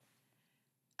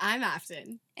I'm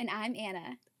Afton. And I'm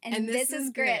Anna. And this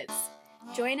is Grits.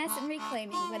 Join us in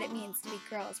reclaiming what it means to be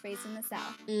girls raised in the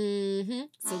South.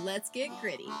 So let's get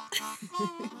gritty.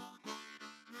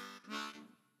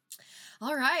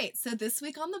 All right, so this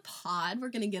week on the pod, we're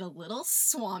going to get a little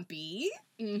swampy.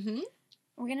 We're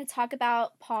going to talk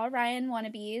about Paul Ryan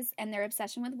wannabes and their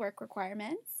obsession with work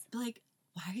requirements. Like,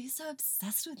 why are you so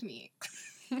obsessed with me?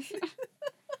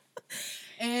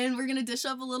 And we're going to dish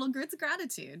up a little grits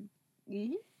gratitude.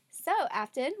 So,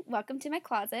 Afton, welcome to my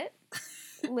closet.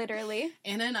 Literally.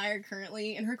 Anna and I are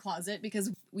currently in her closet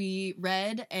because we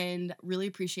read and really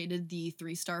appreciated the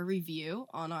 3-star review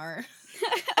on our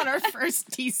on our first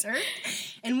teaser.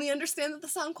 And we understand that the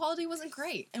sound quality wasn't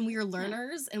great. And we are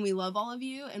learners and we love all of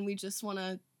you and we just want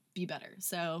to be better.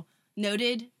 So,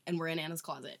 noted, and we're in Anna's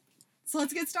closet. So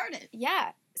let's get started.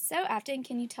 Yeah. So, Afton,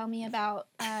 can you tell me about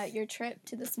your trip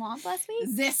to the swamp last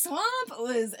week? The swamp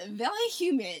was very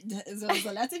humid. There was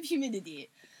a lot of humidity.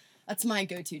 That's my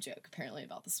go-to joke, apparently,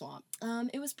 about the swamp.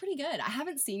 It was pretty good. I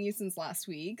haven't seen you since last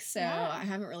week, so I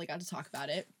haven't really got to talk about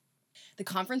it. The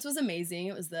conference was amazing.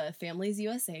 It was the Families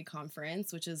USA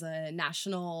conference, which is a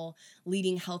national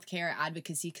leading healthcare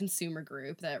advocacy consumer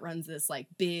group that runs this,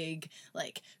 big,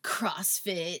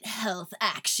 CrossFit health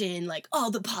action,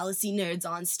 all the policy nerds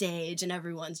on stage, and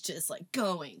everyone's just,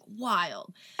 going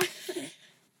wild.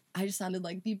 I just sounded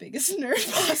like the biggest nerd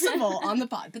possible on the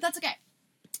pod, but that's okay.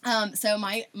 So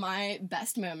my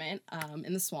best moment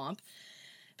in the swamp,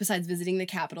 besides visiting the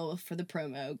Capitol for the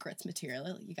promo grits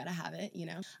material, you gotta have it, you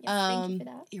know. Yes, thank you for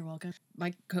that. You're welcome.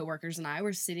 My coworkers and I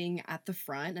were sitting at the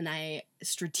front, and I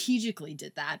strategically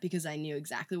did that because I knew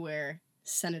exactly where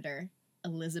Senator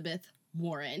Elizabeth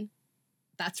Warren,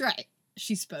 that's right,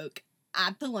 she spoke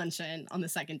at the luncheon on the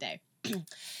second day.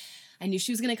 I knew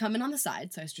she was going to come in on the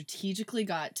side, so I strategically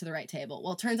got to the right table.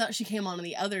 Well, it turns out she came on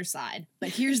the other side, but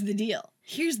here's the deal.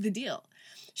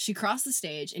 She crossed the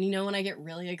stage, and you know when I get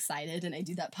really excited and I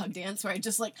do that pug dance where I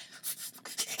just and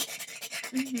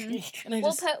I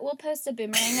We'll post a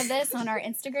boomerang of this on our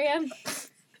Instagram.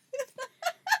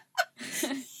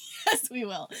 Yes, we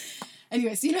will.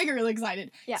 Anyway, so you know I get really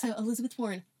excited. Yeah. So Elizabeth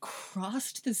Warren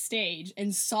crossed the stage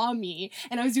and saw me,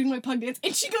 and I was doing my pug dance,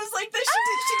 and she goes like this.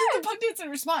 She did the pug dance in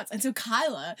response. And so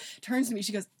Kyla turns to me.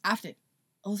 She goes, Afton,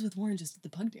 Elizabeth Warren just did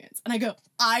the pug dance. And I go,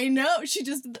 I know. She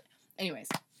just did the... Anyways.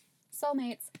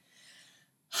 Soulmates.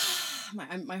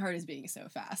 My heart is beating so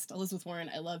fast. Elizabeth Warren,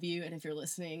 I love you. And if you're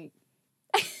listening,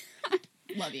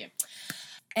 love you.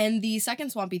 And the second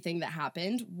swampy thing that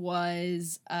happened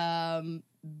was...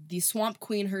 the swamp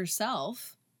queen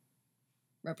herself,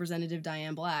 Representative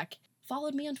Diane Black,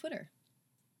 followed me on Twitter.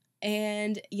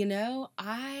 And,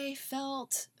 I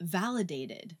felt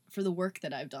validated for the work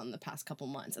that I've done the past couple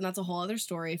months. And that's a whole other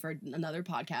story for another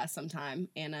podcast sometime.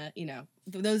 Anna,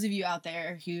 for those of you out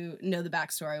there who know the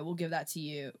backstory, we'll give that to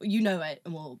you. You know it,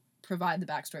 and we'll provide the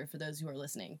backstory for those who are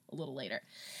listening a little later.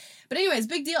 But anyways,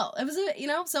 big deal. It was,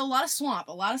 so a lot of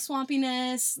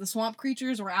swampiness. The swamp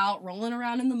creatures were out rolling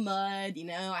around in the mud.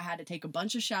 I had to take a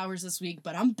bunch of showers this week,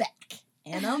 but I'm back.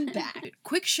 And I'm back.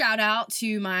 Quick shout out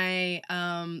to my,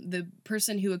 the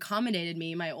person who accommodated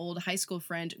me, my old high school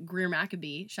friend, Greer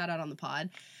Maccabee. Shout out on the pod.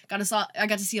 I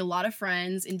got to see a lot of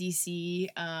friends in DC,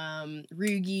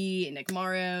 Rugi and Nick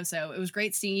Morrow. So it was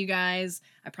great seeing you guys.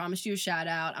 I promised you a shout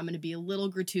out. I'm going to be a little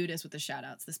gratuitous with the shout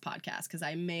outs this podcast because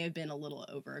I may have been a little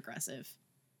over aggressive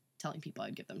telling people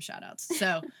I'd give them shout outs.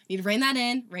 So need to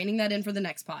reining that in for the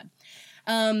next pod.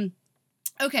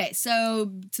 Okay,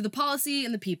 so to the policy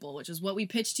and the people, which is what we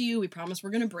pitched to you. We promised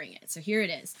we're going to bring it. So here it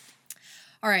is.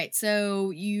 All right, so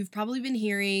you've probably been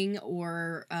hearing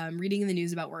or reading in the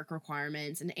news about work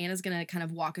requirements, and Anna's going to kind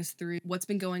of walk us through what's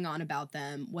been going on about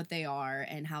them, what they are,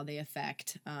 and how they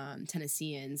affect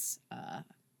Tennesseans.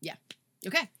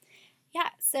 Okay. Yeah,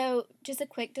 so just a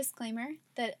quick disclaimer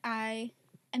that I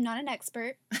am not an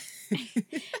expert.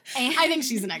 I think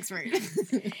she's an expert.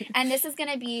 And this is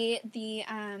going to be the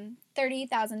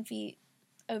 30,000 feet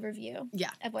overview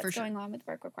of what's going on with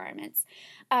work requirements.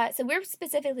 So we're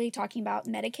specifically talking about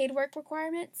Medicaid work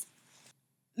requirements.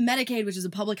 Medicaid, which is a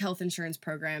public health insurance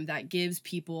program that gives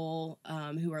people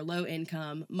who are low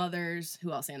income, mothers,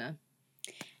 who else, Anna?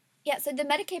 Yeah, so the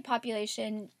Medicaid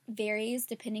population varies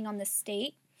depending on the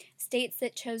state. States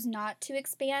that chose not to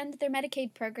expand their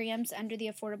Medicaid programs under the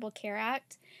Affordable Care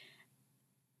Act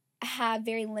have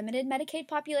very limited Medicaid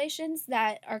populations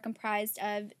that are comprised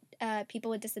of people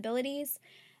with disabilities,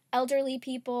 elderly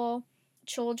people,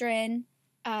 children,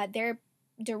 their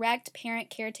direct parent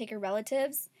caretaker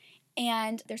relatives,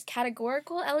 and there's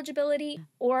categorical eligibility,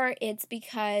 or it's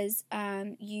because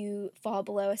you fall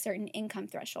below a certain income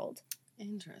threshold.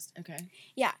 Interesting. Okay.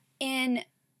 Yeah. In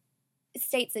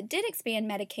states that did expand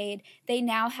Medicaid, they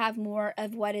now have more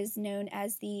of what is known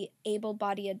as the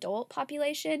able-bodied adult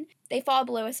population. They fall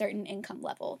below a certain income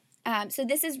level. So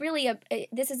this is really a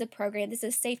program. This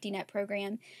is a safety net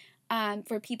program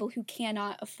for people who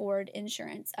cannot afford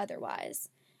insurance otherwise,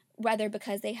 whether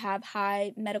because they have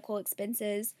high medical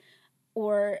expenses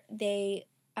or they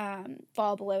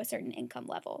fall below a certain income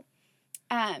level.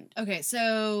 Okay,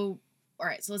 so, all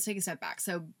right, so let's take a step back.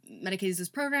 So Medicaid is this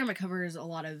program. It covers a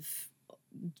lot of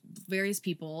various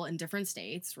people in different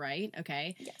states, right?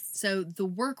 Okay. Yes. So the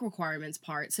work requirements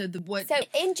part, So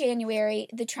in January,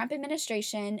 the Trump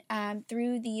administration,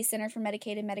 through the Center for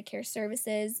Medicaid and Medicare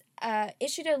Services,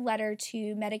 issued a letter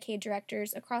to Medicaid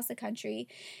directors across the country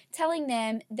telling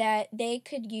them that they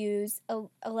could use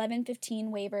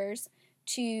 1115 waivers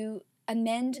to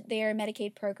amend their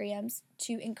Medicaid programs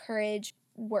to encourage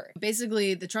work.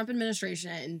 Basically, the Trump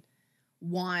administration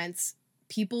wants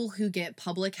people who get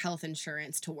public health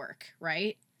insurance to work,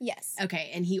 right? Yes.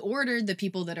 Okay, and he ordered the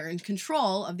people that are in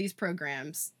control of these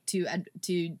programs to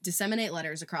disseminate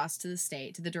letters across to the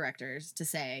state, to the directors, to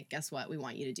say, guess what, we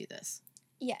want you to do this.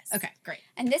 Yes. Okay, great.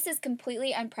 And this is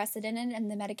completely unprecedented in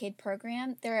the Medicaid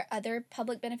program. There are other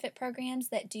public benefit programs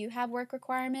that do have work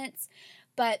requirements,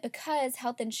 but because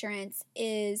health insurance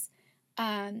is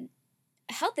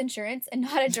health insurance and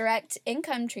not a direct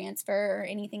income transfer or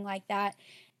anything like that,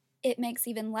 it makes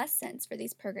even less sense for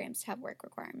these programs to have work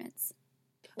requirements.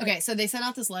 Okay, so they sent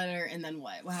out this letter, and then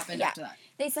what? What happened after that?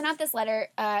 They sent out this letter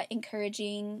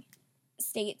encouraging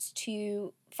states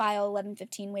to file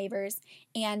 1115 waivers,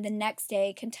 and the next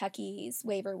day, Kentucky's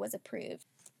waiver was approved.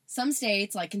 Some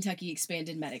states, like Kentucky,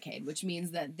 expanded Medicaid, which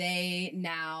means that they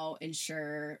now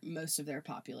insure most of their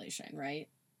population, right?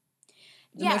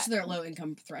 Most of their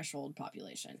low-income threshold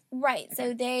population. Right.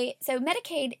 Okay. So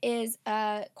Medicaid is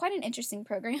quite an interesting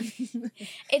program.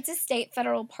 It's a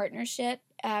state-federal partnership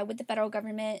with the federal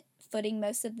government footing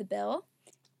most of the bill,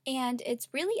 and it's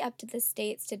really up to the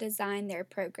states to design their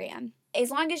program.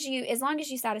 As long as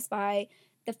you satisfy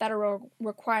the federal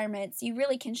requirements, you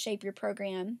really can shape your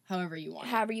program however you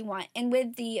want. And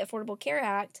with the Affordable Care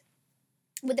Act,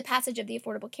 with the passage of the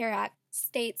Affordable Care Act,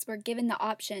 states were given the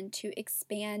option to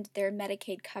expand their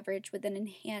Medicaid coverage with an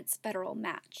enhanced federal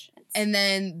match. And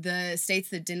then the states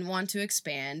that didn't want to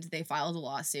expand, they filed a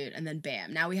lawsuit, and then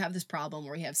bam, now we have this problem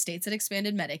where we have states that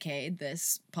expanded Medicaid,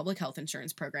 this public health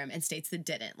insurance program, and states that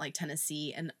didn't, like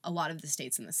Tennessee and a lot of the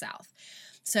states in the South.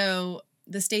 So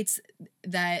the states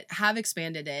that have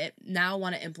expanded it now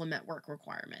want to implement work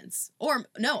requirements. Or,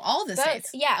 no, all the states.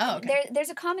 Yeah. Oh, okay.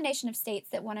 There's a combination of states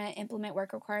that want to implement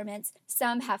work requirements.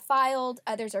 Some have filed,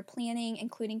 others are planning,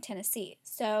 including Tennessee.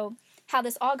 So how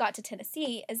this all got to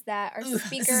Tennessee is that our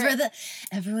speaker... This is where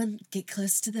everyone get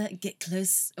close.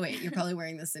 Oh, wait, you're probably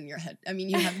wearing this in your head. I mean,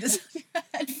 you have this on your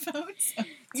headphones. So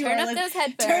turn up those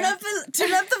headphones.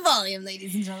 Turn up the volume,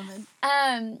 ladies and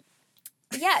gentlemen.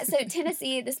 Yeah, so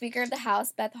Tennessee, the Speaker of the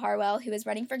House, Beth Harwell, who is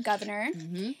running for governor,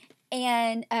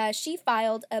 and she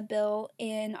filed a bill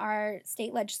in our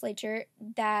state legislature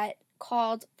that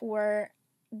called for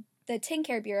the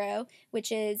TennCare Bureau, which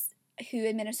is who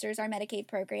administers our Medicaid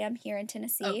program here in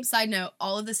Tennessee. Oh, side note,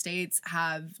 all of the states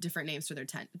have different names for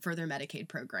their Medicaid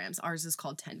programs. Ours is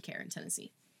called TennCare in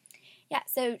Tennessee. Yeah,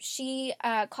 so she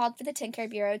called for the TennCare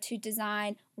Bureau to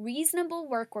design reasonable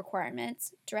work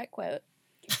requirements, direct quote,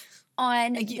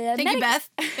 on Thank you, Beth.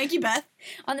 Thank you, Beth.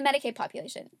 On the Medicaid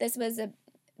population. This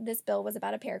bill was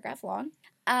about a paragraph long.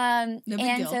 No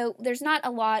big deal. So there's not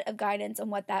a lot of guidance on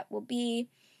what that will be.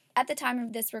 At the time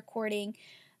of this recording,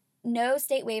 no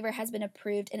state waiver has been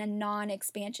approved in a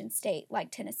non-expansion state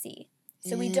like Tennessee.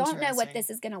 So we don't know what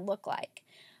this is going to look like.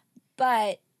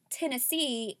 But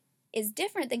Tennessee is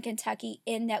different than Kentucky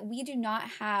in that we do not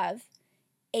have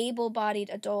able-bodied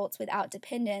adults without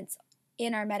dependents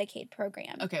in our Medicaid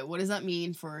program. Okay, what does that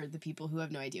mean for the people who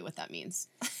have no idea what that means?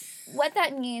 What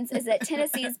that means is that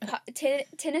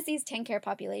Tennessee's TennCare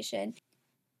population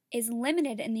is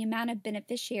limited in the amount of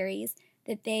beneficiaries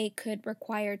that they could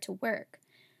require to work,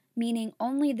 meaning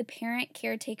only the parent,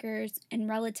 caretakers, and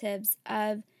relatives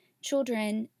of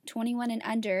children 21 and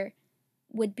under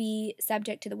would be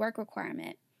subject to the work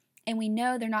requirement. And we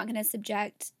know they're not going to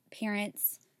subject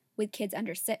parents with kids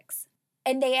under 6.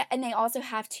 And they also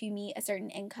have to meet a certain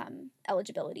income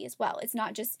eligibility as well. It's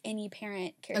not just any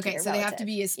parent, caretaker, okay, so relative. they have to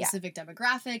be a specific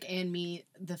demographic and meet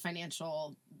the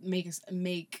financial,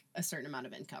 make a certain amount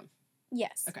of income.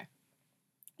 Yes. Okay.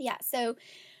 Yeah, so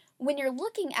when you're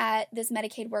looking at this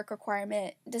Medicaid work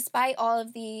requirement, despite all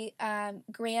of the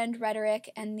grand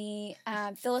rhetoric and the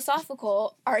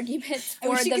philosophical arguments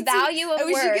for the value of work. I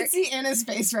wish you could see Anna's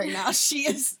face right now. She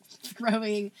is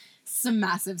throwing some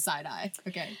massive side eye.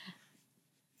 Okay.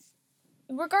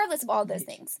 Regardless of all those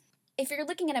things, if you're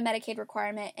looking at a Medicaid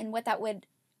requirement and what that would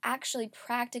actually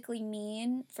practically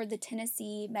mean for the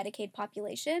Tennessee Medicaid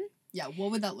population. Yeah,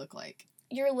 what would that look like?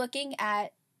 You're looking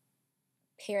at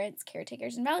parents,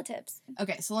 caretakers, and relatives.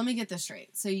 Okay, so let me get this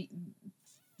straight. So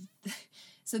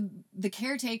the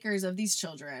caretakers of these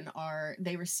children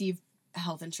they receive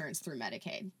health insurance through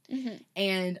Medicaid. Mm-hmm.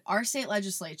 And our state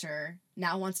legislature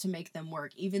now wants to make them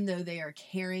work, even though they are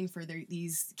caring for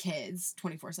these kids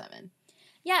 24/7.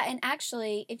 Yeah, and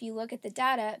actually, if you look at the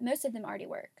data, most of them already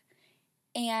work.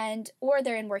 Or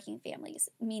they're in working families,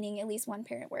 meaning at least one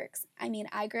parent works. I mean,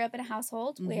 I grew up in a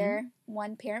household where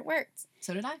one parent worked.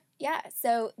 So did I. Yeah,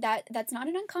 so that's not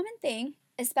an uncommon thing,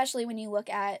 especially when you look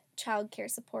at child care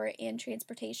support and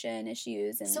transportation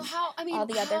issues and all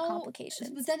the other complications.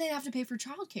 But then they'd have to pay for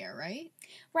child care, right?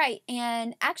 Right,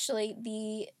 and actually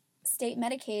the state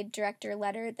Medicaid director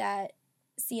letter that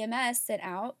CMS sent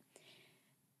out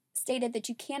stated that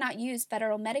you cannot use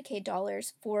federal Medicaid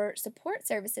dollars for support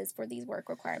services for these work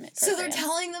requirement programs. So they're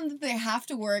telling them that they have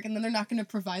to work, and then they're not going to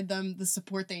provide them the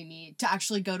support they need to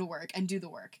actually go to work and do the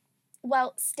work.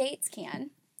 Well, states can,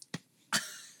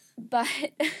 but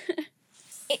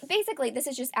basically this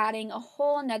is just adding a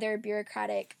whole nother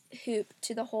bureaucratic hoop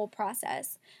to the whole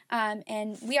process.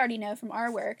 And we already know from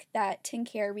our work that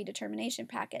TennCare redetermination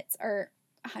packets are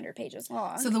 100 pages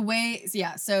long. So the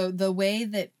way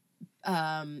that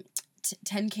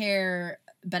TennCare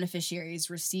beneficiaries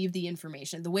receive the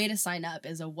information, the way to sign up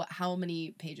is how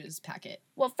many pages packet?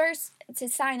 Well, first, to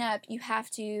sign up, you have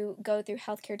to go through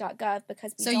healthcare.gov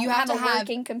because we don't you have a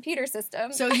working computer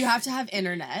system. So you have to have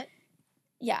internet.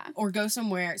 Yeah. Or go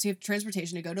somewhere. So you have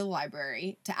transportation to go to the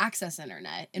library to access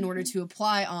internet in order to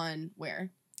apply on where?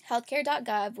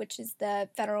 Healthcare.gov, which is the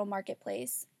federal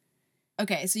marketplace.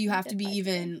 Okay, so you have to be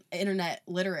even internet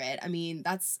literate. I mean,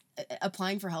 that's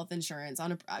applying for health insurance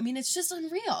it's just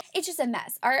unreal. It's just a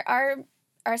mess. Our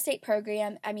state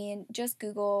program, I mean, just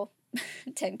Google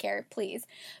TennCare, please,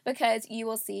 because you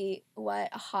will see what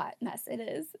a hot mess it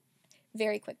is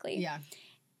very quickly. Yeah.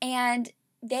 And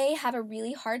they have a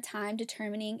really hard time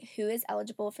determining who is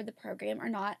eligible for the program or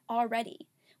not already.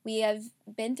 We have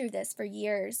been through this for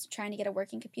years trying to get a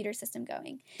working computer system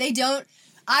going. They don't,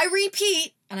 I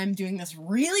repeat, and I'm doing this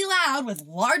really loud with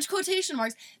large quotation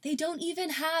marks, they don't even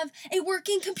have a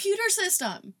working computer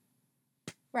system.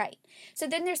 Right. So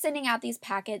then they're sending out these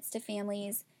packets to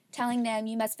families telling them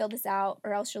you must fill this out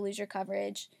or else you'll lose your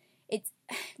coverage.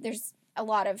 There's a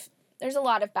lot of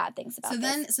bad things about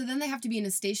this. So then they have to be in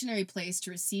a stationary place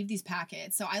to receive these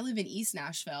packets. So I live in East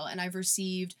Nashville, and I've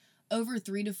received over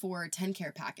 3 to 4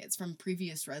 TennCare packets from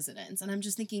previous residents, and I'm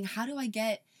just thinking, how do I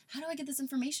get this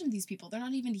information to these people? They're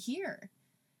not even here.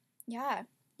 Yeah.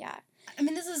 I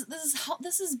mean,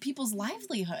 this is people's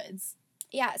livelihoods.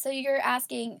 Yeah, so you're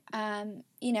asking,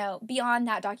 beyond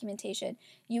that documentation,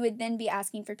 you would then be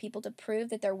asking for people to prove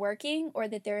that they're working or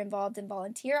that they're involved in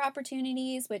volunteer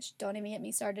opportunities, which don't even get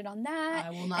me started on that.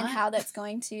 I will not. And how that's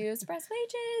going to suppress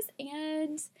wages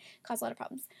and cause a lot of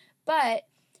problems. But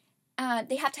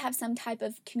they have to have some type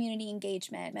of community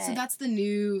engagement. So that's the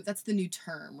new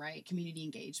term, right? Community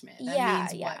engagement.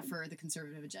 That means what for the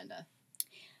conservative agenda?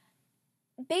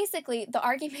 Basically, the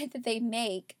argument that they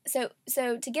make, so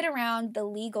to get around the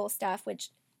legal stuff, which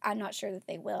I'm not sure that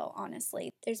they will,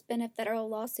 honestly. There's been a federal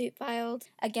lawsuit filed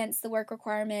against the work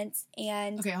requirements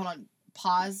and... Okay, hold on.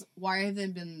 Pause. Why have there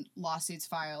been lawsuits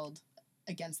filed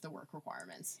against the work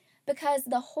requirements? Because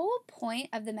the whole point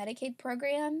of the Medicaid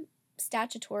program,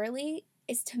 statutorily,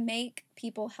 is to make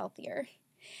people healthier.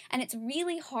 And it's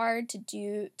really hard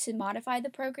to modify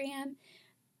the program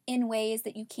in ways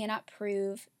that you cannot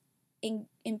prove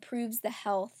improves the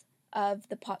health of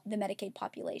the Medicaid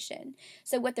population.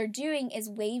 So what they're doing is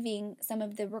waiving some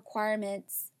of the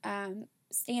requirements,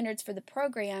 standards for the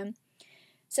program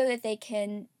so that they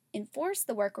can enforce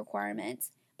the work requirements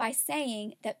by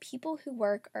saying that people who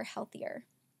work are healthier.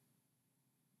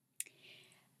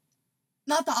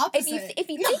 Not the opposite. If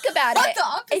you think about it,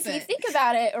 if you think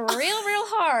about it real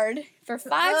hard for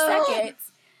 5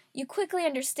 seconds, you quickly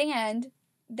understand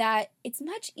that it's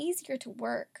much easier to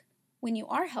work when you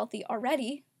are healthy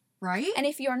already. Right? And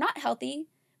if you're not healthy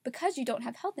because you don't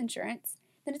have health insurance,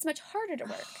 then it's much harder to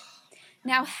work.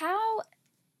 Now, how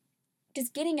does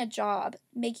getting a job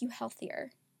make you healthier?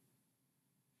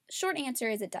 short answer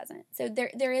is it doesn't. So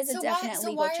there is a definite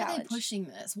legal why challenge. are they pushing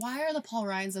this? Why are the Paul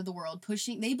Ryans of the world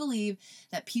pushing? They believe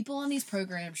that people on these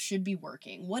programs should be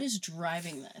working. What is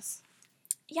driving this?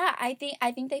 Yeah, I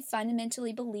think they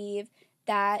fundamentally believe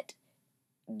that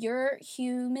your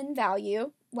human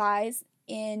value lies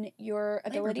in your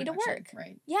ability to work.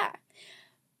 Right. Yeah.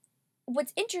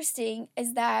 What's interesting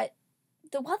is that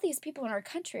the wealthiest people in our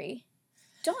country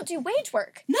don't do wage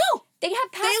work. No. They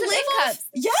have passive incomes.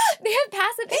 Yeah. They have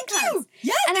passive incomes.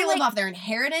 Yeah, and they live off their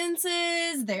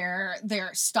inheritances,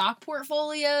 their stock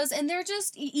portfolios, and they're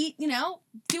just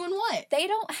doing what?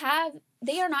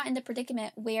 They are not in the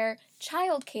predicament where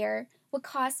childcare would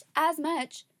cost as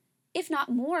much, if not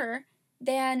more,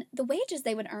 than the wages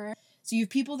they would earn. So you have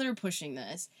people that are pushing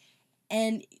this,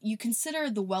 and you consider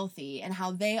the wealthy and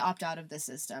how they opt out of the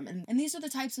system. And these are the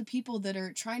types of people that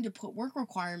are trying to put work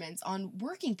requirements on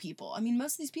working people. I mean,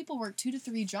 most of these people work 2 to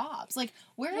 3 jobs. Like,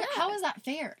 how is that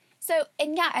fair? So,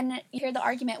 and you hear the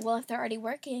argument, well, if they're already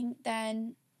working,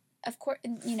 then of course,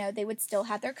 they would still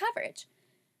have their coverage.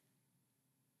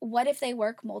 What if they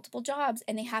work multiple jobs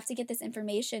and they have to get this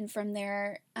information from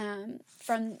their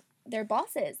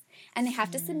bosses, and they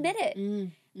have to submit it,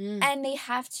 and they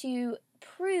have to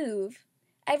prove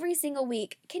every single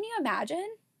week? Can you imagine?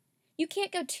 You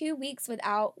can't go 2 weeks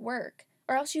without work,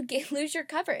 or else you lose your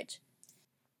coverage.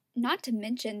 Not to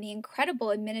mention the incredible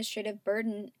administrative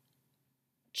burden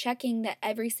checking that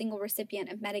every single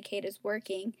recipient of Medicaid is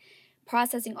working,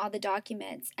 processing all the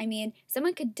documents. I mean,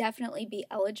 someone could definitely be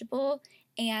eligible,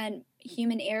 and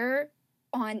human error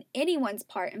on anyone's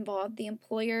part involved, the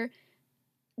employer,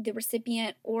 the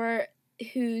recipient, or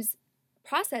who's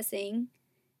processing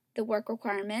the work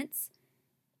requirements.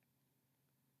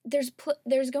 There's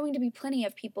going to be plenty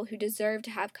of people who deserve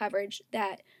to have coverage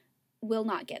that will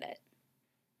not get it.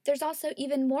 There's also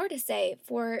even more to say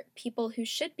for people who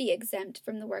should be exempt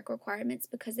from the work requirements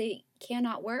because they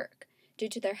cannot work due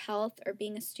to their health or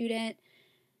being a student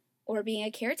or being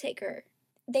a caretaker.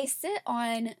 They sit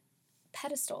on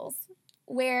pedestals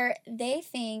where they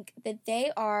think that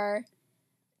they are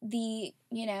the,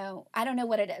 I don't know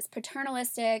what it is,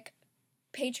 paternalistic,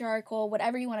 patriarchal,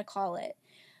 whatever you want to call it,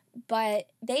 but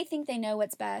they think they know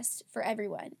what's best for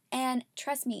everyone. And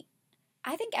trust me,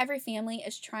 I think every family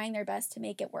is trying their best to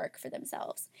make it work for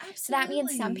themselves. Absolutely. So that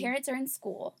means some parents are in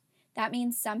school. That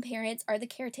means some parents are the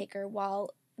caretaker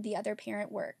while the other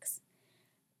parent works.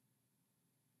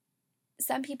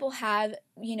 Some people have,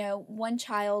 one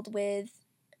child with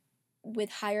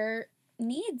higher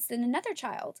needs than another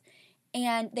child,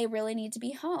 and they really need to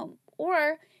be home.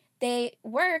 Or they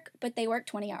work, but they work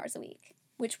 20 hours a week,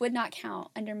 which would not count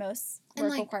under most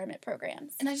work requirement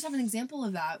programs. And I just have an example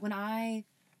of that. When I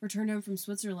returned home from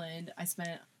Switzerland,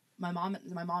 my mom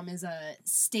is a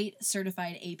state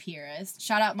certified apiarist.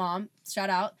 Shout out, Mom. Shout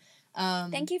out.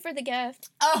 Thank you for the gift.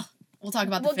 Oh, we'll talk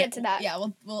about We'll get to that. Yeah,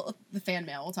 we'll the fan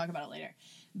mail. We'll talk about it later.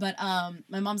 But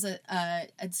my mom's a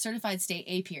certified state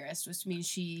apiarist, which means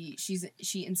she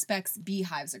inspects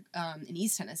beehives in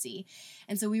East Tennessee.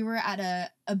 And so we were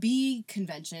at a bee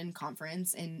convention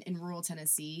conference in rural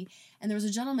Tennessee, and there was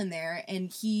a gentleman there, and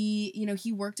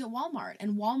he worked at Walmart.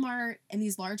 And Walmart and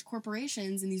these large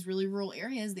corporations in these really rural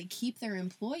areas, they keep their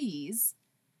employees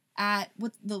at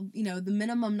what the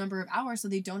minimum number of hours so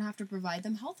they don't have to provide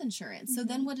them health insurance. Mm-hmm. So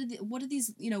then what do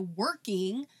these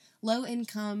working low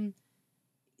income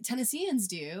Tennesseans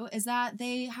do is that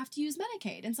they have to use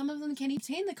Medicaid, and some of them can't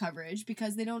obtain the coverage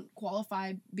because they don't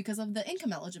qualify because of the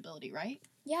income eligibility, right?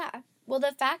 Yeah. Well,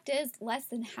 the fact is less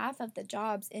than half of the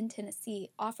jobs in Tennessee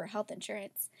offer health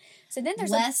insurance. So then there's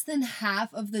less than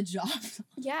half of the jobs.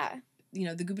 Yeah.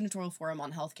 The Gubernatorial Forum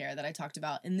on Healthcare that I talked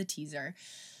about in the teaser,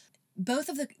 both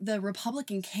of the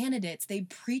Republican candidates, they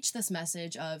preach this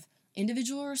message of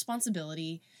individual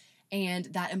responsibility,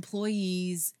 and that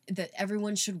that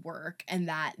everyone should work, and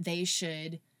that they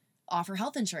should offer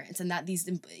health insurance, and that these,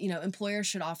 employers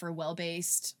should offer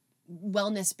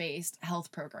wellness-based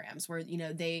health programs where,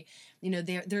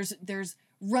 there's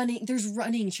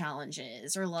running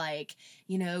challenges, or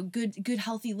good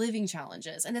healthy living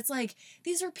challenges. And it's like,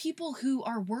 these are people who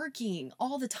are working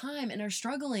all the time and are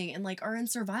struggling and are in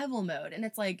survival mode. And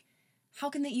it's like, how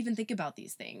can they even think about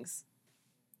these things?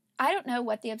 I don't know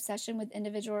what the obsession with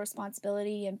individual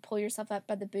responsibility and pull yourself up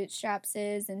by the bootstraps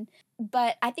is,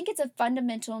 but I think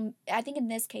in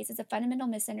this case, it's a fundamental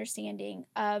misunderstanding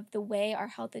of the way our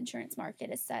health insurance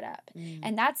market is set up.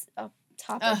 And that's a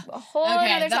topic, a whole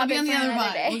other topic be on the for other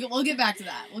another day. We'll get back to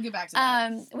that.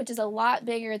 Which is a lot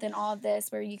bigger than all of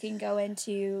this, where you can go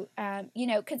into,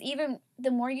 because even the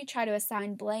more you try to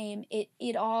assign blame,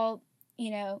 it all,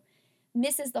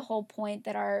 misses the whole point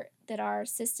that our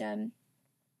system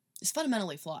is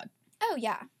fundamentally flawed. Oh,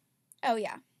 yeah. Oh,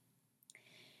 yeah.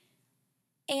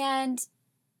 And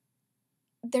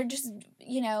they're just,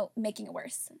 making it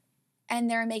worse. And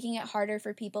they're making it harder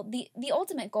for people. The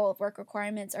ultimate goal of work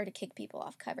requirements are to kick people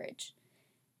off coverage.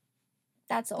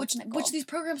 That's the ultimate goal. Which these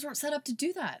programs weren't set up to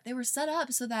do that. They were set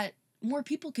up so that more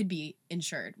people could be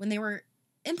insured when they were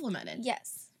implemented.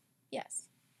 Yes. Yes.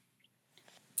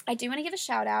 I do want to give a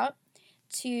shout out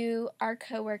to our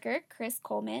coworker, Chris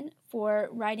Coleman, for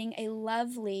writing a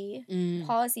lovely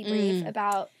policy brief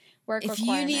about work requirements. If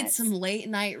you need some late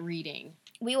night reading,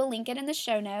 we will link it in the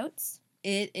show notes.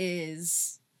 It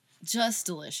is just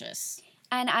delicious.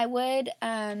 And I would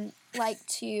like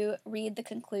to read the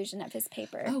conclusion of his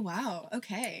paper. Oh, wow.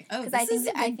 Okay. Oh, because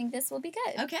I think this will be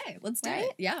good. Okay, let's do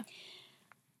it. Yeah.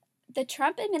 The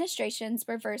Trump administration's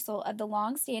reversal of the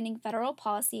long-standing federal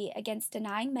policy against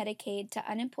denying Medicaid to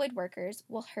unemployed workers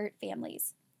will hurt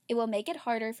families. It will make it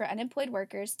harder for unemployed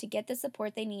workers to get the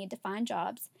support they need to find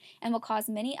jobs and will cause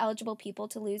many eligible people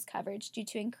to lose coverage due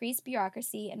to increased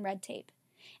bureaucracy and red tape.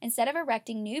 Instead of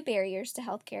erecting new barriers to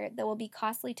health care that will be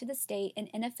costly to the state and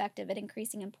ineffective at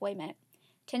increasing employment,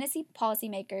 Tennessee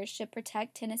policymakers should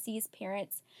protect Tennessee's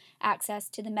parents' access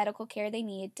to the medical care they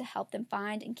need to help them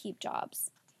find and keep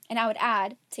jobs. And I would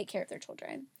add, take care of their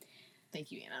children. Thank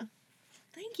you, Anna.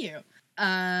 Thank you.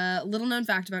 Little known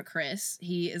fact about Chris.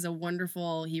 He is a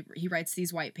wonderful, he writes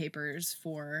these white papers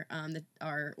for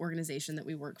our organization that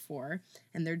we work for,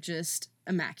 and they're just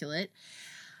immaculate.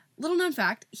 Little known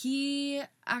fact, he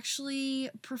actually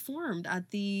performed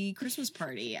at the Christmas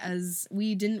party, as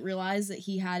we didn't realize that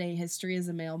he had a history as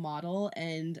a male model,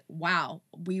 and wow,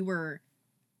 we were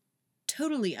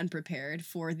totally unprepared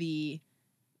for the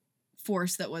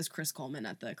force that was Chris Coleman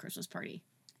at the Christmas party.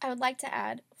 I would like to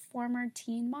add former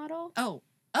teen model. Oh,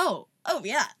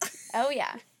 yeah. Oh,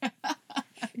 yeah.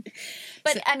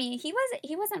 But, so, I mean, he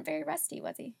wasn't very rusty,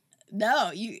 was he?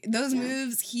 No, those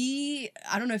moves,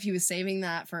 I don't know if he was saving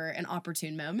that for an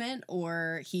opportune moment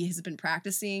or he has been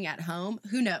practicing at home.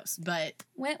 Who knows? But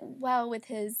went well with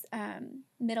his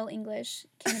Middle English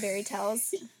Canterbury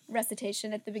Tales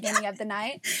recitation at the beginning of the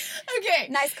night. Okay.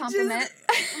 Nice compliment.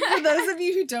 For those of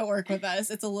you who don't work with us,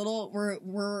 it's a little,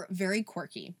 we're very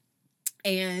quirky.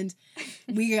 And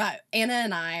Anna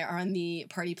and I are on the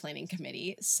party planning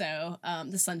committee, so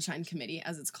the Sunshine Committee,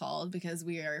 as it's called, because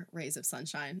we are rays of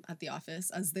sunshine at the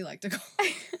office, as they like to call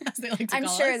I'm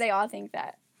sure they all think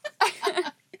that.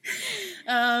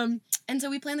 And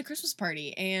so we planned the Christmas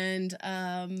party, and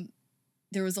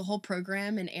there was a whole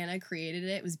program, and Anna created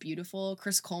it. It was beautiful.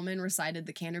 Chris Coleman recited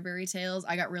the Canterbury Tales.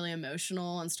 I got really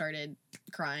emotional and started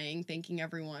crying, thanking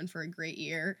everyone for a great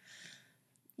year.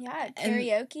 Yeah,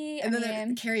 karaoke. And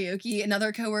then karaoke.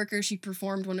 Another coworker, she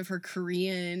performed one of her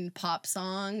Korean pop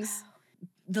songs. Oh.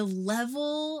 The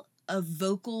level of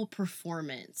vocal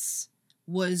performance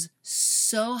was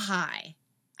so high.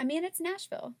 I mean, it's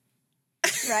Nashville,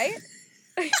 right?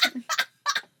 Are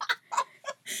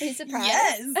you surprised?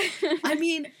 Yes. I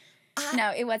mean,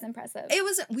 no, it was impressive.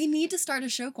 We need to start a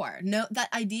show choir. No,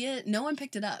 that idea, no one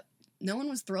picked it up. No one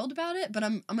was thrilled about it, but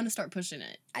I'm going to start pushing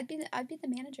it. I'd be the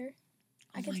manager.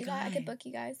 I could do that. I could book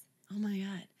you guys. Oh my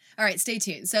God. All right, stay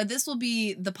tuned. So this will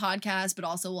be the podcast, but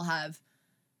also we'll have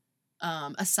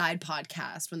a side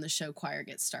podcast when the show choir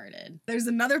gets started. There's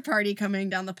another party coming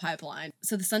down the pipeline.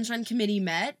 So the Sunshine Committee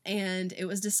met, and it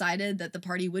was decided that the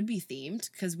party would be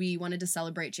themed because we wanted to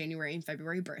celebrate January and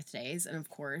February birthdays. And of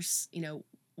course,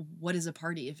 what is a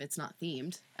party if it's not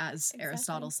themed, as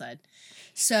Aristotle said.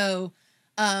 So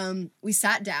we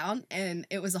sat down, and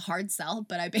it was a hard sell,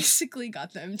 but I basically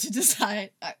got them to decide,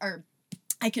 or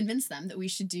I convinced them that we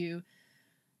should do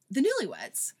the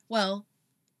Newlyweds. Well,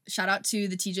 shout out to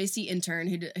the TJC intern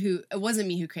who it wasn't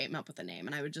me who came up with the name,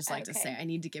 and I would just like to say I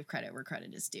need to give credit where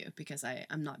credit is due because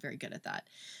I'm not very good at that.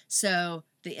 So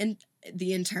the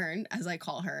intern, as I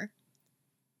call her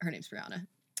name's Brianna.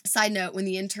 Side note, when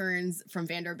the interns from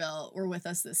Vanderbilt were with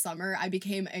us this summer, I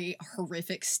became a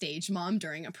horrific stage mom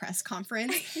during a press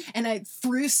conference, and I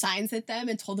threw signs at them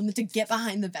and told them to get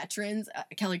behind the veterans,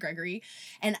 Kelly Gregory,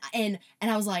 and I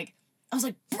was like,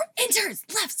 interns,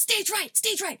 left, stage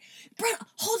right,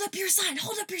 hold up your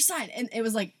sign, and it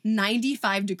was like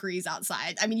 95 degrees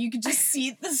outside. I mean, you could just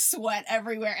see the sweat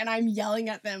everywhere, and I'm yelling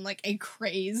at them like a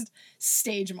crazed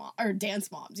stage mom, or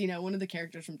Dance Moms, one of the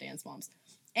characters from Dance Moms.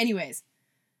 Anyways,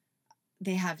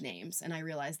 they have names, and I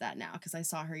realize that now because I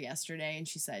saw her yesterday, and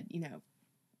she said,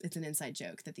 it's an inside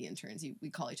joke that the interns, we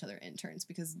call each other interns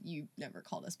because you never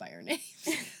called us by our name.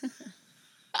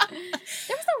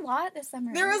 There was a lot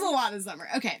this summer.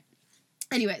 Okay.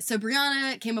 Anyway, so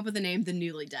Brianna came up with the name The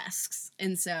Newly Desks,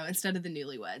 and so instead of the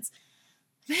Newlyweds,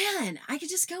 Man, I could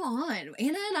just go on.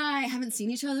 Anna and I haven't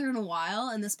seen each other in a while,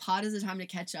 and this pod is a time to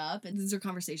catch up. And these are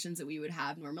conversations that we would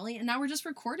have normally, and now we're just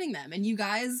recording them, and you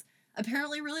guys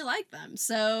apparently really like them.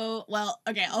 So, well,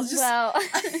 okay, I'll just... Well...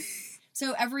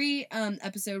 So every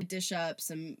episode, dish up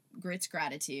some grits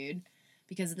gratitude,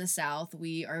 because in the South,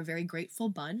 we are a very grateful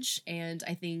bunch, and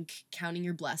I think counting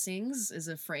your blessings is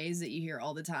a phrase that you hear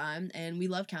all the time, and we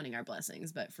love counting our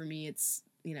blessings, but for me, it's,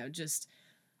 just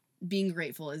being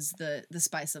grateful is the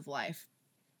spice of life.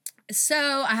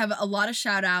 So I have a lot of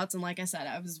shout outs, and like I said,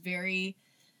 I was very,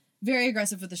 very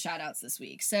aggressive with the shout outs this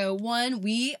week. So one,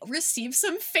 we received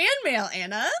some fan mail,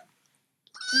 Anna.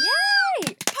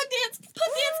 Yay! Pug dance!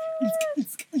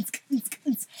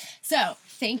 So,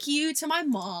 thank you to my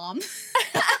mom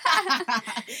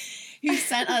who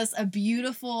sent us a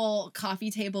beautiful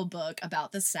coffee table book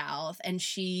about the South, and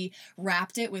she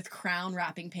wrapped it with crown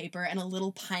wrapping paper and a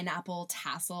little pineapple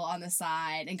tassel on the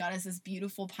side and got us this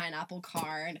beautiful pineapple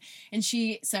card. And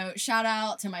so shout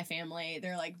out to my family.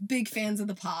 They're like big fans of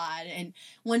the pod. And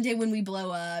one day when we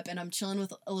blow up and I'm chilling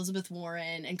with Elizabeth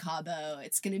Warren and Cabo,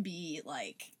 it's going to be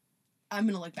like, I'm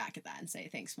going to look back at that and say,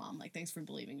 thanks, Mom. Like, thanks for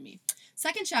believing in me.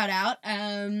 Second shout out,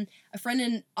 a friend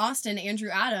in Austin, Andrew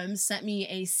Adams, sent me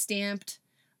a stamped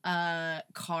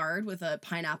card with a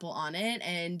pineapple on it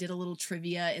and did a little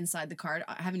trivia inside the card.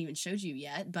 I haven't even showed you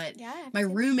yet, but my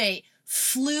roommate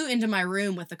flew into my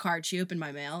room with the card. She opened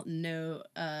my mail. No,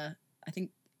 I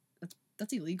think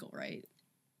that's illegal, right?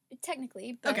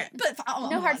 Technically, but okay, but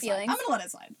no hard feelings. I'm gonna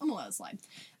let it slide.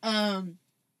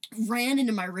 Ran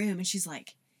into my room and she's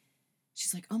like,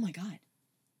 oh my God,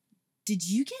 did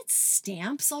you get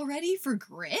stamps already for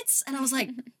grits? And I was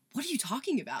like, what are you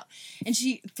talking about? And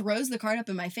she throws the card up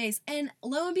in my face, and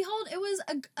lo and behold, it was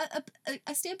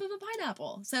a stamp of a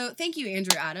pineapple. So thank you,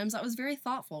 Andrew Adams. That was very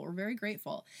thoughtful. We're very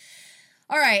grateful.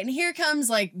 All right, and here comes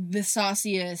like the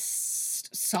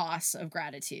sauciest sauce of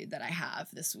gratitude that I have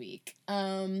this week.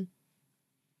 I'm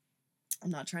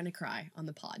not trying to cry on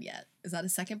the pod yet. Is that a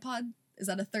second pod? Is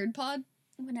that a third pod?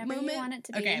 Whenever moment? You want it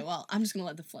to be. Okay, well, I'm just going to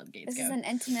let the floodgates go. This is an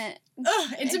intimate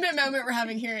moment we're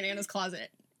having here in Anna's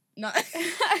closet. Not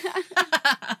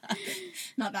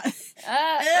not that.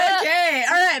 Okay,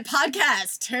 all right,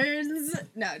 podcast turns...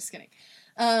 No, just kidding.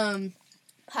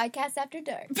 Podcast after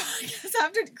dark.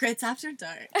 Grits after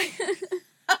dark.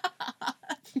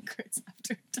 Grits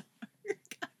after dark.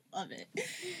 I love it.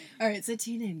 All right, so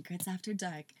tune in, Grits After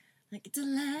Dark. Like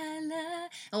Delilah.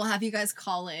 And we'll have you guys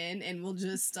call in and we'll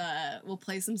just, we'll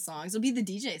play some songs. It'll be the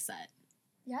DJ set.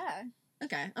 Yeah.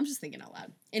 Okay, I'm just thinking out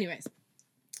loud. Anyways,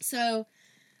 so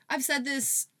I've said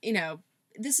this,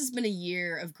 this has been a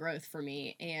year of growth for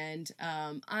me, and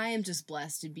I am just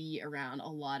blessed to be around a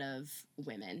lot of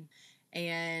women.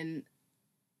 And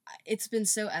it's been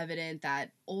so evident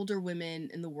that older women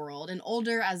in the world, and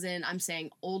older as in I'm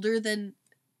saying older than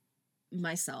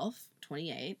myself,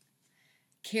 28,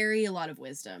 carry a lot of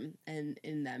wisdom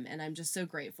in them, and I'm just so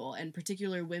grateful. And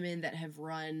particular women that have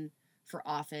run for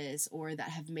office or that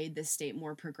have made this state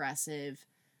more progressive,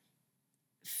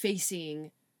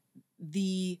 facing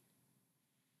the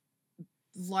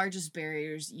largest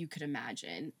barriers you could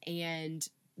imagine, and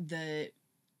the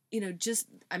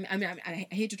I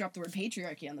hate to drop the word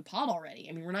patriarchy on the pod already.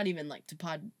 I mean, we're not even like to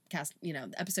podcast,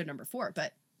 episode number 4,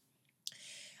 but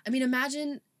I mean,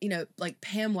 imagine, like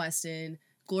Pam Weston,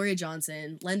 Gloria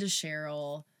Johnson, Linda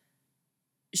Sherrill,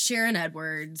 Sharon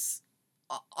Edwards,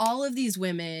 all of these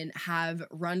women have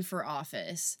run for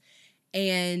office,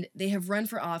 and they have run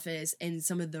for office in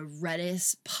some of the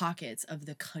reddest pockets of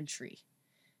the country.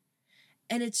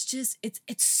 And it's just,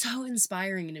 it's so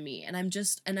inspiring to me. And I'm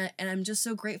just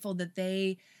so grateful that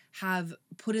they have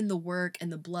put in the work and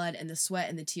the blood and the sweat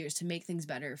and the tears to make things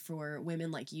better for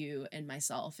women like you and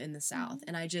myself in the South.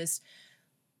 Mm-hmm. And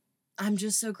I'm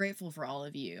just so grateful for all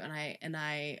of you. And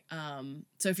I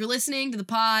so if you're listening to the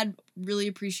pod, really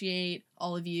appreciate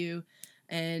all of you.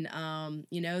 And,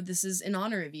 this is in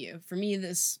honor of you. For me,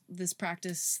 this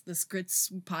practice, this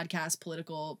Grits podcast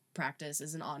political practice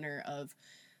is in honor of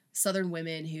Southern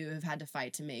women who have had to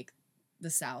fight to make the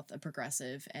South a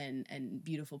progressive and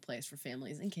beautiful place for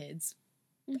families and kids.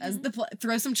 Mm-hmm. As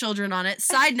throw some children on it.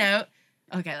 Side note,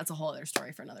 okay, that's a whole other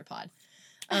story for another pod.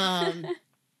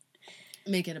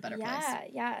 Make it a better place.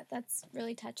 Yeah, that's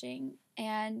really touching.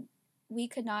 And we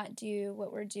could not do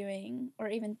what we're doing, or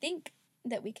even think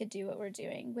that we could do what we're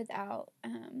doing without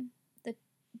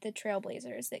the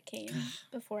trailblazers that came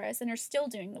before us and are still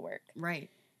doing the work. Right.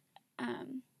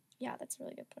 Yeah, that's a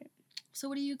really good point. So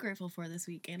what are you grateful for this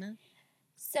week, Anna?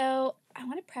 So I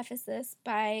want to preface this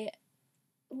by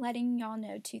letting y'all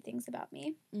know 2 things about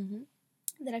me. Mm-hmm.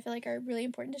 that I feel like are really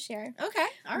important to share. Okay,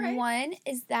 all right. One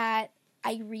is that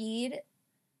I read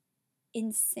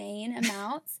insane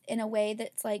amounts in a way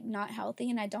that's like not healthy,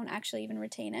 and I don't actually even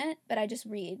retain it, but I just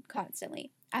read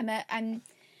constantly. I'm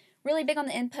really big on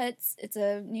the inputs. It's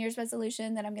a New Year's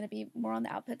resolution that I'm going to be more on the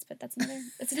outputs, but that's another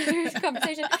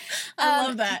conversation. I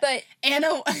love that. But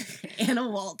Anna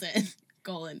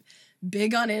Walton,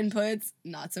 big on inputs,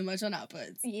 not so much on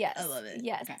outputs. Yes. I love it.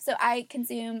 Yes. Okay. So I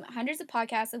consume hundreds of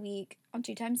podcasts a week on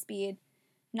 2 times speed,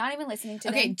 not even listening to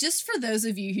them. Okay, just for those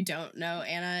of you who don't know,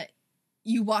 Anna,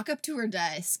 you walk up to her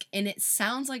desk and it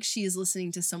sounds like she is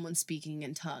listening to someone speaking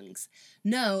in tongues.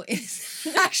 No, it's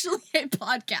actually a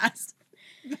podcast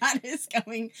that is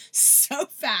going so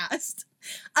fast.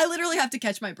 I literally have to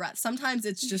catch my breath. Sometimes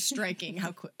it's just striking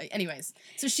how quick. Anyways,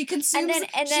 so she consumes.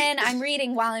 And then I'm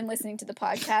reading while I'm listening to the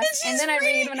podcast, and then I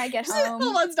read when I get home.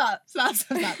 Hold on, stop.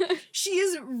 She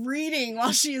is reading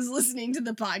while she is listening to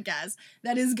the podcast.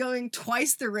 That is going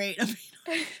twice the rate of.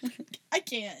 I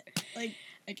can't.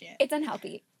 It's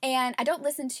unhealthy, and I don't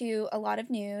listen to a lot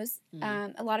of news,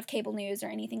 a lot of cable news or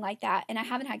anything like that. And I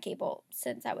haven't had cable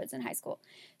since I was in high school,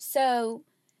 so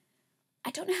I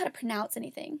don't know how to pronounce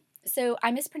anything. So I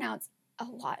mispronounce a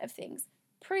lot of things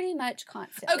pretty much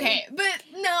constantly. Okay, but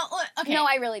no, okay. No,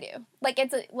 I really do.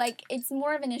 It's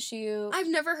more of an issue. I've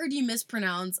never heard you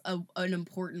mispronounce an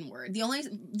important word. The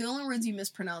only words you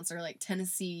mispronounce are like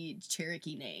Tennessee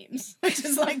Cherokee names, which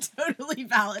is like totally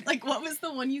valid. Like, what was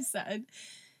the one you said?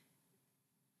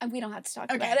 We don't have to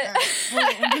talk about it.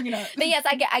 Right. We'll bring it up. But yes,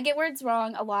 I get words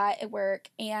wrong a lot at work,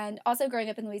 and also growing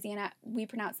up in Louisiana, we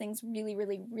pronounce things really,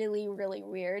 really, really, really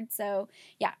weird. So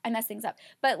yeah, I mess things up.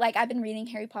 But like, I've been reading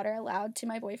Harry Potter aloud to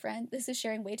my boyfriend. This is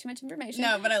sharing way too much information.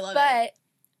 No, but I love it. But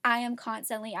I am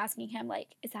constantly asking him,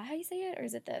 like, is that how you say it, or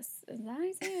is it this? Is that how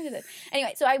you say it? Or is it?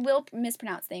 Anyway, so I will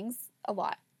mispronounce things a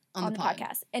lot on the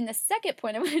podcast. And the second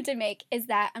point I wanted to make is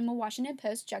that I'm a Washington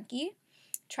Post junkie.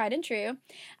 Tried and true.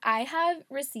 I have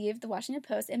received the Washington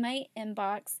Post in my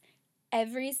inbox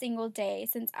every single day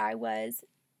since I was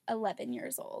 11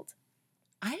 years old.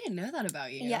 I didn't know that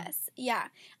about you. Yes. Yeah.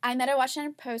 I met a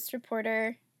Washington Post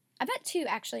reporter. I met 2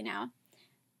 actually now.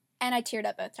 And I teared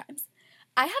up both times.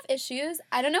 I have issues.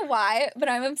 I don't know why, but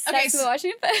I'm obsessed with the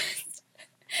Washington Post.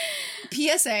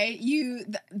 PSA,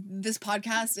 this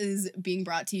podcast is being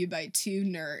brought to you by 2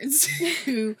 nerds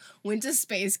who went to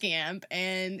space camp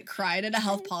and cried at a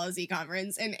health policy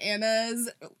conference, and Anna's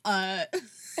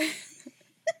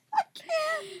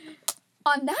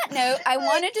On that note, I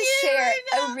wanted to share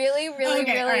a really, really,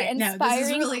 really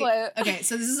inspiring quote. Okay,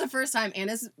 so this is the first time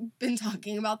Anna's been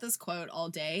talking about this quote all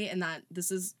day, and that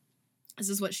this is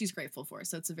what she's grateful for.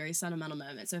 So it's a very sentimental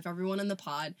moment. So if everyone in the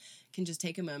pod can just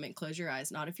take a moment, close your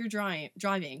eyes, not if you're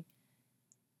driving,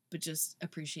 but just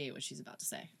appreciate what she's about to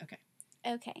say. Okay.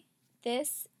 Okay.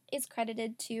 This is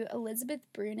credited to Elizabeth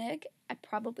Brunig. I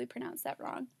probably pronounced that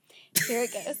wrong. Here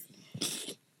it goes.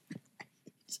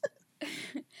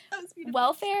 That was beautiful.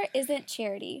 Welfare isn't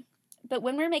charity, but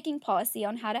when we're making policy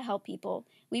on how to help people,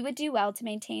 we would do well to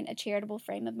maintain a charitable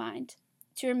frame of mind,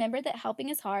 to remember that helping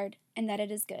is hard and that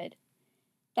it is good,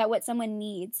 that what someone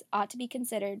needs ought to be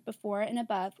considered before and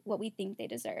above what we think they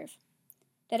deserve,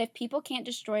 that if people can't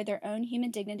destroy their own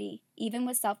human dignity, even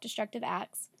with self-destructive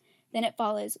acts, then it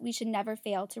follows we should never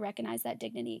fail to recognize that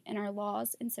dignity in our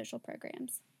laws and social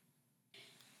programs.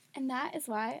 And that is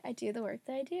why I do the work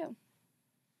that I do.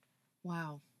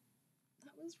 Wow.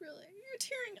 That was really, you're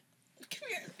tearing up. Come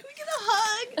here. Can we get a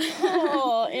hug?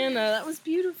 Oh, Anna, that was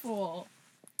beautiful.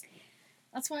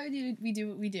 That's why we do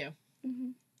what we do.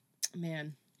 Mm-hmm.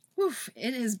 Man. Whew,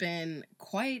 it has been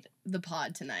quite the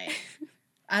pod tonight.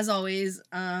 As always,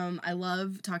 I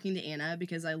love talking to Anna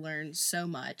because I learned so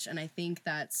much, and I think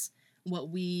that's what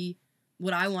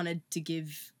I wanted to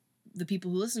give the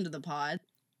people who listen to the pod.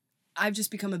 I've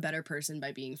just become a better person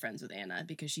by being friends with Anna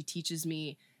because she teaches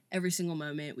me every single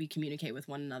moment. We communicate with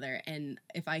one another, and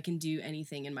if I can do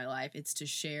anything in my life, it's to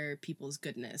share people's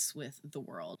goodness with the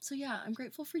world. So yeah, I'm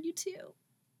grateful for you too.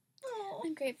 Aww.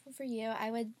 I'm grateful for you.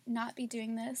 I would not be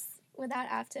doing this without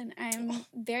Afton. I'm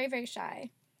very, very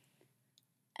shy.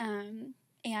 And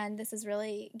this is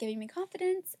really giving me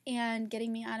confidence and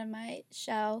getting me out of my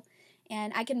shell.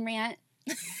 And I can rant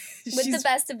with the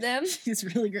best of them. She's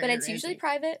really great. But it's usually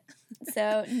private.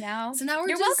 So now we're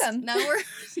you're welcome. Now we're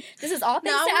this is all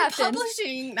thanks to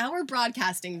Afton. Now we're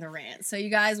broadcasting the rant. So you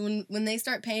guys, when they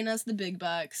start paying us the big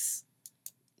bucks,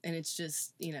 and it's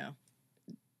just, no,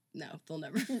 they'll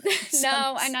never.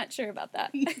 No, I'm not sure about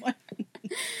that.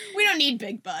 We don't need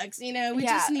big bucks, we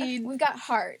just need. We've got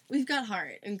heart. We've got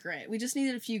heart and grit. We just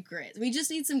needed a few grits. We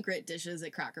just need some grit dishes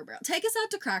at Cracker Barrel. Take us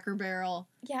out to Cracker Barrel.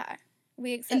 Yeah.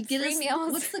 We And accept get free us,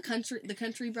 meals. what's the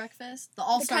country breakfast? The The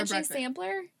All-Star country breakfast.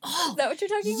 sampler? Oh, Is that what you're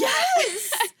talking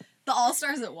yes! The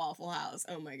All-Stars at Waffle House.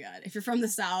 Oh my god. If you're from the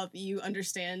South, you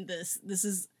understand this.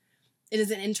 It is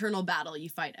an internal battle you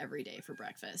fight every day for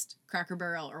breakfast. Cracker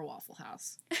Barrel or Waffle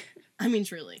House. I mean,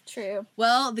 truly. about? True.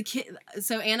 Well,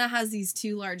 so Anna has these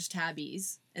 2 large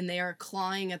tabbies, and they are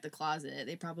clawing at the closet.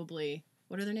 They probably,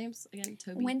 what are their names again?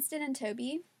 Toby? Winston and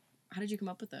Toby. How did you come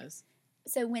up with those?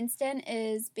 So Winston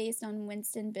is based on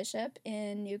Winston Bishop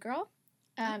in New Girl,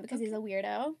 because he's a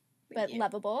weirdo, but you.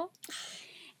 lovable.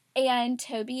 And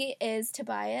Toby is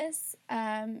Tobias,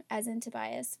 as in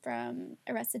Tobias from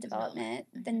Arrested Development,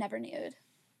 the Never Nude.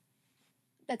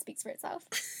 That speaks for itself.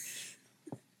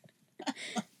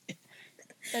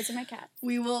 Those are my cats.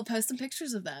 We will post some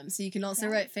pictures of them, so you can also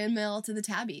Yeah. write fan mail to the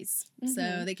tabbies, so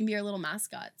Mhm. they can be our little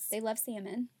mascots. They love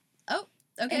salmon Oh,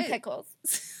 and okay. pickles.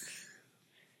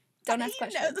 Don't ask You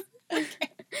know questions.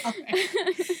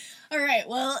 Okay. All right.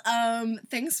 Well,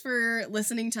 thanks for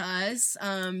listening to us. Do you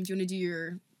want to do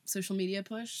your social media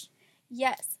push?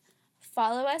 Yes.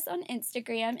 Follow us on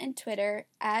Instagram and Twitter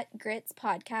at Grits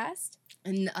Podcast.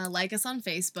 And like us on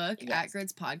Facebook Yes. at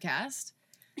Grits Podcast.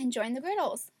 And join the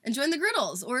Griddles. And join the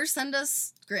Griddles or send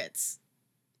us grits.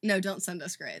 No, don't send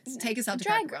us grits. Take us out to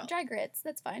Cracker Barrel. Dry grits.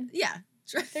 That's fine. Yeah.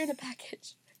 They're in a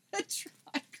package.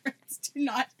 Dry grits. Do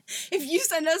not. If you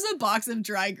send us a box of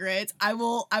dry grits, I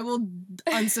will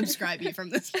unsubscribe you from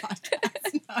this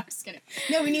podcast. No, I'm just kidding.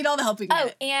 No, we need all the help we can Oh,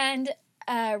 get. and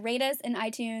rate us in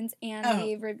iTunes and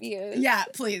leave reviews. Yeah,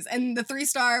 please. And the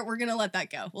 3-star, we're gonna let that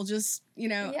go. We'll just,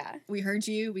 Yeah. we heard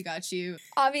you, we got you.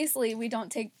 Obviously, we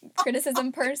don't take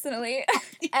criticism personally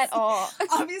at all.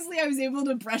 Obviously, I was able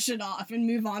to brush it off and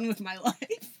move on with my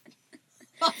life.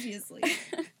 Obviously.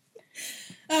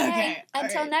 Okay.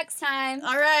 Until next time.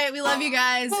 All right, we love you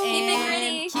guys. Keep it and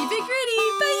gritty. Keep it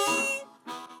gritty. Bye.